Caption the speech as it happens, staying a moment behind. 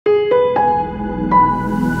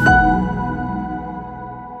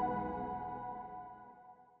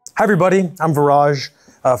Hi everybody, I'm Viraj.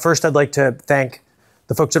 First I'd like to thank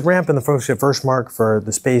the folks at Ramp and the folks at FIRSTMARK for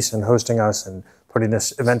the space and hosting us and putting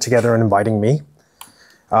this event together and inviting me.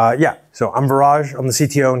 So I'm Viraj, I'm the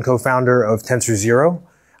CTO and co-founder of TensorZero.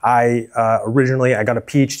 Originally I got a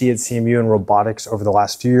PhD at CMU in robotics over the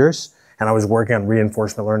last few years, and I was working on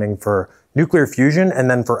reinforcement learning for nuclear fusion and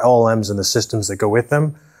then for LLMs and the systems that go with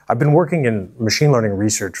them. I've been working in machine learning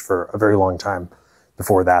research for a very long time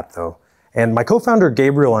before that though. And my co-founder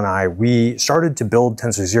Gabriel and I, we started to build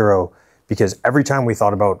TensorZero because every time we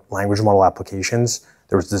thought about language model applications,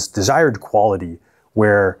 there was this desired quality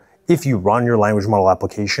where if you run your language model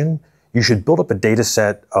application, you should build up a data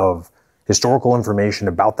set of historical information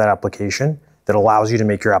about that application that allows you to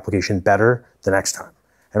make your application better the next time.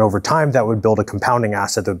 And over time, that would build a compounding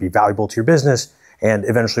asset that would be valuable to your business and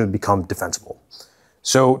eventually would become defensible.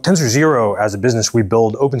 So TensorZero, as a business, we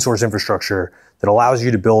build open source infrastructure that allows you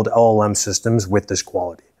to build LLM systems with this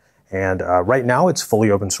quality. And right now it's fully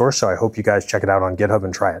open source, so I hope you guys check it out on GitHub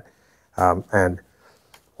and try it. And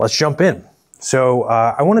let's jump in. So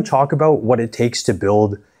I want to talk about what it takes to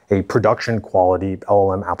build a production quality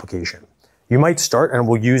LLM application. You might start, and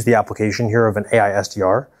we'll use the application here of an AI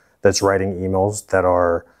SDR that's writing emails that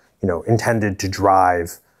are, intended to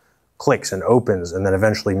drive clicks and opens, and then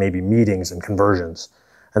eventually maybe meetings and conversions.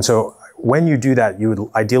 And so when you do that, you would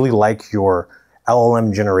ideally like your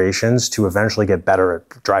LLM generations to eventually get better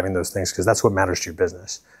at driving those things, because that's what matters to your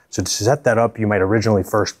business. So to set that up, you might originally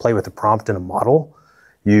first play with a prompt in a model.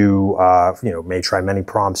 You, may try many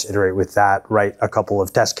prompts, iterate with that, write a couple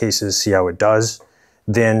of test cases, see how it does.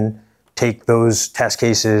 Then take those test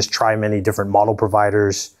cases, try many different model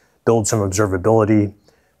providers, build some observability,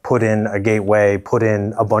 put in a gateway, put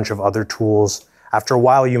in a bunch of other tools. After a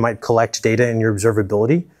while, you might collect data in your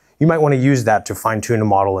observability. You might want to use that to fine-tune a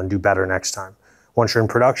model and do better next time. Once you're in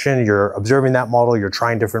production, you're observing that model, you're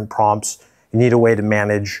trying different prompts. You need a way to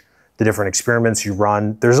manage the different experiments you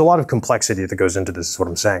run. There's a lot of complexity that goes into this, is what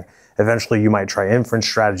I'm saying. Eventually, you might try inference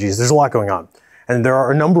strategies. There's a lot going on. And there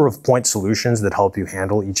are a number of point solutions that help you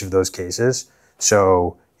handle each of those cases.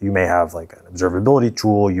 So you may have like an observability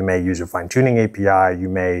tool, you may use a fine-tuning API, you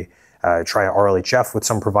may try RLHF with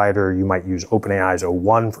some provider, you might use OpenAI's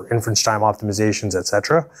O1 for inference time optimizations,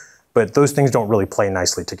 etc. But those things don't really play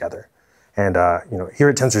nicely together. And here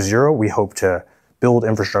at TensorZero, we hope to build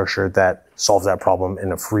infrastructure that solves that problem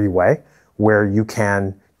in a free way, where you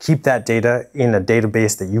can keep that data in a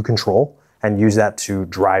database that you control and use that to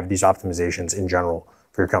drive these optimizations in general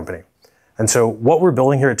for your company. And so what we're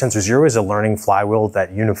building here at TensorZero is a learning flywheel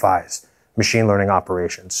that unifies machine learning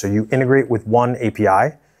operations. So you integrate with one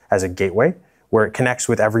API as a gateway, where it connects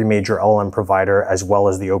with every major LLM provider as well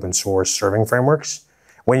as the open source serving frameworks.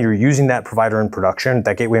 When you're using that provider in production,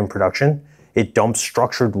 that gateway in production, it dumps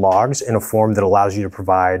structured logs in a form that allows you to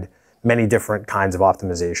provide many different kinds of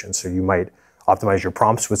optimizations. So you might optimize your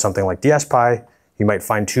prompts with something like DSPy. You might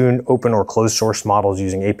fine-tune open or closed source models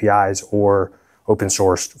using APIs or open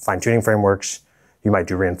source fine-tuning frameworks. You might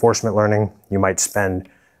do reinforcement learning. You might spend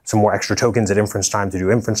some more extra tokens at inference time to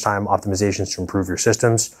do inference time optimizations to improve your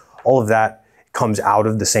systems. All of that comes out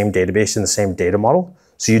of the same database in the same data model.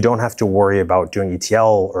 So you don't have to worry about doing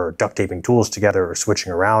ETL or duct taping tools together or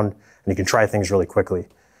switching around, and you can try things really quickly.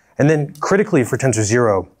 And then critically for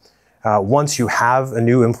TensorZero, once you have a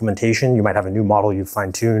new implementation, you might have a new model you've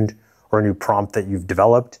fine-tuned or a new prompt that you've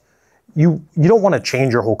developed, you don't want to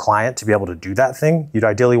change your whole client to be able to do that thing. You'd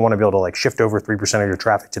ideally want to be able to like shift over 3% of your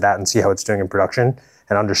traffic to that and see how it's doing in production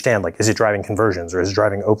and understand, like, is it driving conversions or is it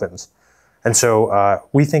driving opens? And so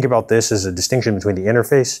we think about this as a distinction between the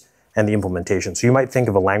interface and the implementation. So you might think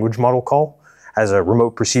of a language model call as a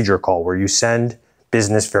remote procedure call where you send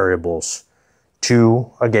business variables to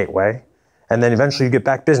a gateway, and then eventually you get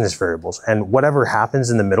back business variables. And whatever happens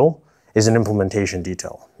in the middle is an implementation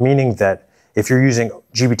detail, meaning that if you're using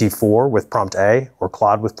GPT-4 with prompt A or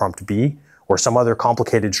Claude with prompt B or some other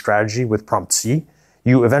complicated strategy with prompt C,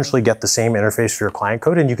 you eventually get the same interface for your client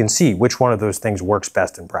code, and you can see which one of those things works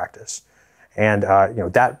best in practice. And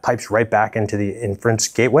that pipes right back into the inference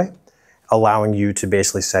gateway, allowing you to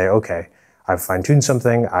basically say, okay, I've fine-tuned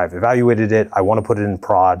something, I've evaluated it, I want to put it in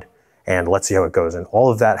prod, and let's see how it goes. And all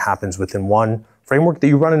of that happens within one framework that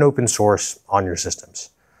you run in open source on your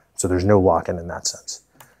systems. So there's no lock-in in that sense.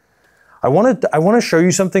 I want to show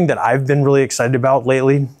you something that I've been really excited about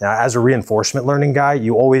lately. As a reinforcement learning guy,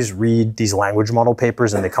 you always read these language model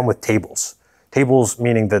papers and they come with tables. Tables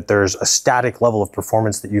meaning that there's a static level of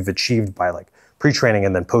performance that you've achieved by like pre-training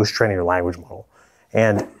and then post-training your language model.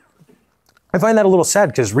 And I find that a little sad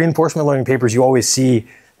because reinforcement learning papers, you always see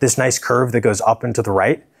this nice curve that goes up and to the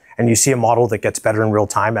right. and you see a model that gets better in real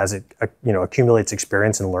time as it accumulates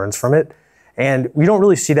experience and learns from it. And we don't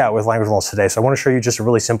really see that with language models today. So I want to show you just a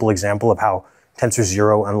really simple example of how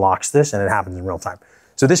TensorZero unlocks this, and it happens in real time.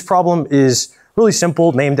 So this problem is really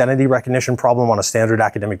simple named entity recognition problem on a standard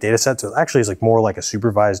academic data set. So it actually is like more like a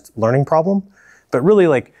supervised learning problem. But really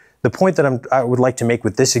like the point that I would like to make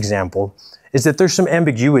with this example is that there's some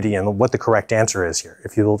ambiguity in what the correct answer is here.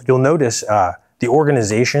 If you'll notice the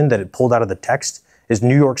organization that it pulled out of the text is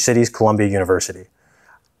New York City's Columbia University.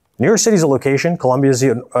 New York City is a location, Columbia is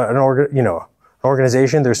an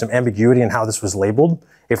organization. There's some ambiguity in how this was labeled.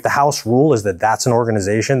 If the house rule is that that's an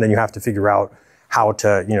organization, then you have to figure out how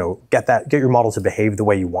to get your model to behave the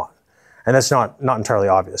way you want. And that's not entirely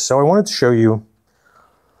obvious. So I wanted to show you,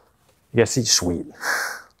 see, sweet.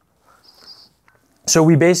 So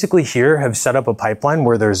we basically here have set up a pipeline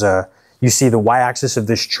where you see the y-axis of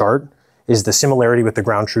this chart is the similarity with the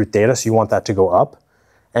ground truth data. So you want that to go up.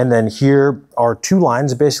 And then here are two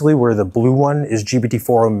lines basically where the blue one is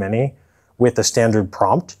GPT-4o Mini with a standard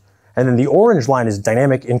prompt. And then the orange line is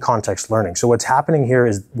dynamic in-context learning. So what's happening here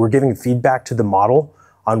is we're giving feedback to the model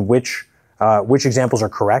on which examples are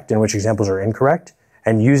correct and which examples are incorrect,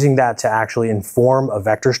 and using that to actually inform a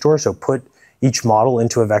vector store. So put each model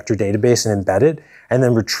into a vector database and embed it, and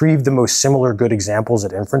then retrieve the most similar good examples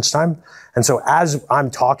at inference time. And so as I'm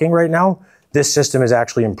talking right now, this system is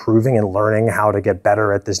actually improving and learning how to get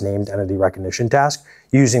better at this named entity recognition task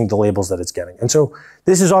using the labels that it's getting. And so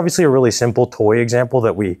this is obviously a really simple toy example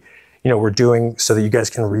that we're doing so that you guys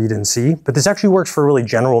can read and see, but this actually works for a really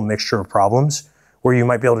general mixture of problems where you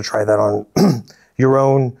might be able to try that on your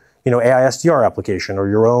own, AI SDR application, or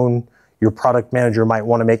your product manager might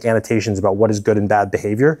want to make annotations about what is good and bad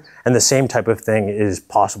behavior. And the same type of thing is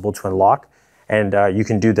possible to unlock. And you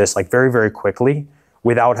can do this like very, very quickly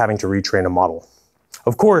without having to retrain a model.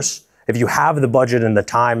 Of course, if you have the budget and the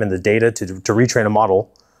time and the data to retrain a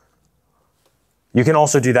model, you can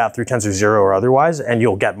also do that through TensorZero or otherwise, and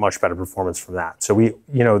you'll get much better performance from that. So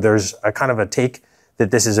there's a kind of a take that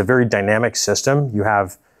this is a very dynamic system. You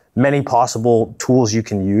have many possible tools you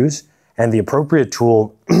can use, and the appropriate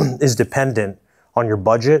tool is dependent on your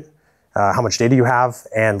budget, how much data you have,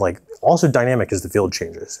 and also dynamic as the field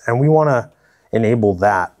changes. And we want to enable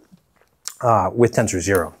that with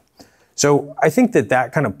TensorZero. So I think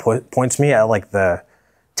that kind of points me at the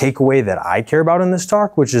takeaway that I care about in this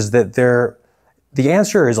talk, which is that the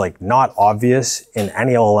answer is not obvious in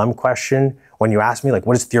any LLM question. When you ask me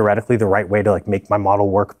what is theoretically the right way to make my model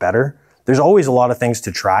work better, there's always a lot of things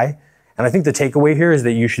to try. And I think the takeaway here is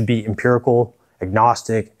that you should be empirical,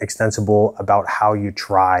 agnostic, extensible about how you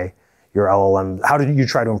try your LLM. How do you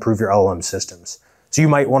try to improve your LLM systems? So you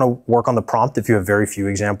might want to work on the prompt if you have very few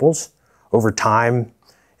examples. Over time,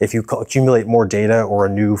 if you accumulate more data, or a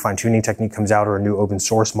new fine-tuning technique comes out, or a new open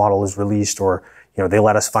source model is released, or they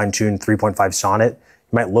let us fine-tune 3.5 Sonnet,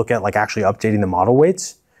 you might look at actually updating the model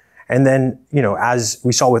weights. And then, as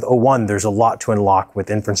we saw with O1, there's a lot to unlock with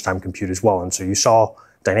inference time compute as well. And so you saw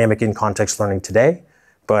dynamic in-context learning today,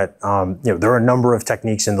 but there are a number of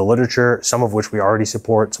techniques in the literature, some of which we already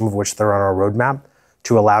support, some of which they're on our roadmap,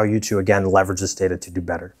 to allow you to, again, leverage this data to do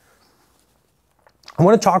better. I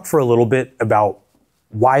want to talk for a little bit about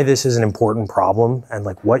why this is an important problem and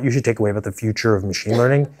what you should take away about the future of machine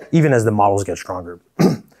learning, even as the models get stronger.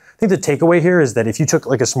 I think the takeaway here is that if you took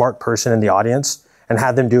a smart person in the audience and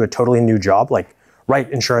had them do a totally new job,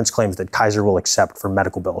 write insurance claims that Kaiser will accept for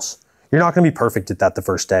medical bills, you're not going to be perfect at that the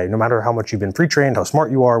first day. No matter how much you've been pre-trained, how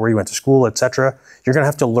smart you are, where you went to school, etc., you're going to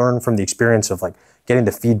have to learn from the experience of getting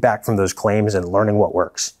the feedback from those claims and learning what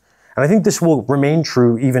works. And I think this will remain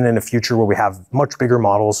true even in a future where we have much bigger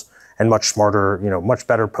models and much smarter, much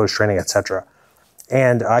better post-training, etc.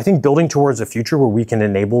 And I think building towards a future where we can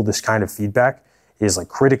enable this kind of feedback is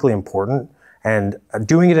critically important, and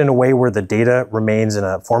doing it in a way where the data remains in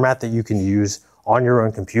a format that you can use on your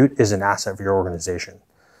own compute is an asset for your organization.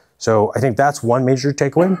 So I think that's one major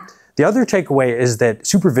takeaway. The other takeaway is that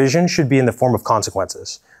supervision should be in the form of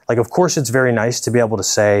consequences. Of course, it's very nice to be able to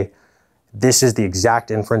say, this is the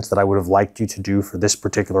exact inference that I would have liked you to do for this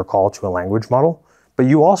particular call to a language model. But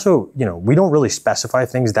you also, we don't really specify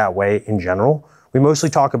things that way in general. We mostly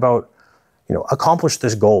talk about, accomplish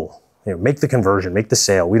this goal, make the conversion, make the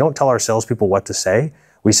sale. We don't tell our salespeople what to say.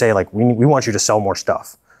 We say we want you to sell more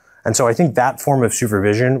stuff. And so I think that form of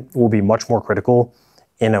supervision will be much more critical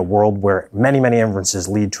in a world where many, many inferences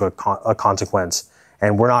lead to a consequence.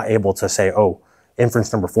 And we're not able to say, oh,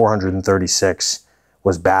 inference number 436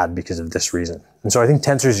 was bad because of this reason. And so I think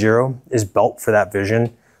TensorZero is built for that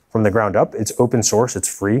vision from the ground up. It's open source, it's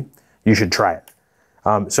free. You should try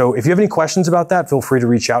it. So if you have any questions about that, feel free to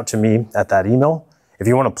reach out to me at that email. If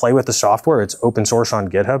you want to play with the software, it's open source on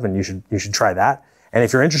GitHub, and you should try that. And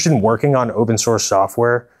if you're interested in working on open source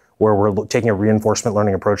software where we're taking a reinforcement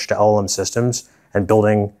learning approach to LLM systems and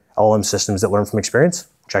building LLM systems that learn from experience,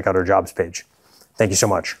 check out our jobs page. Thank you so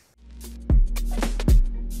much.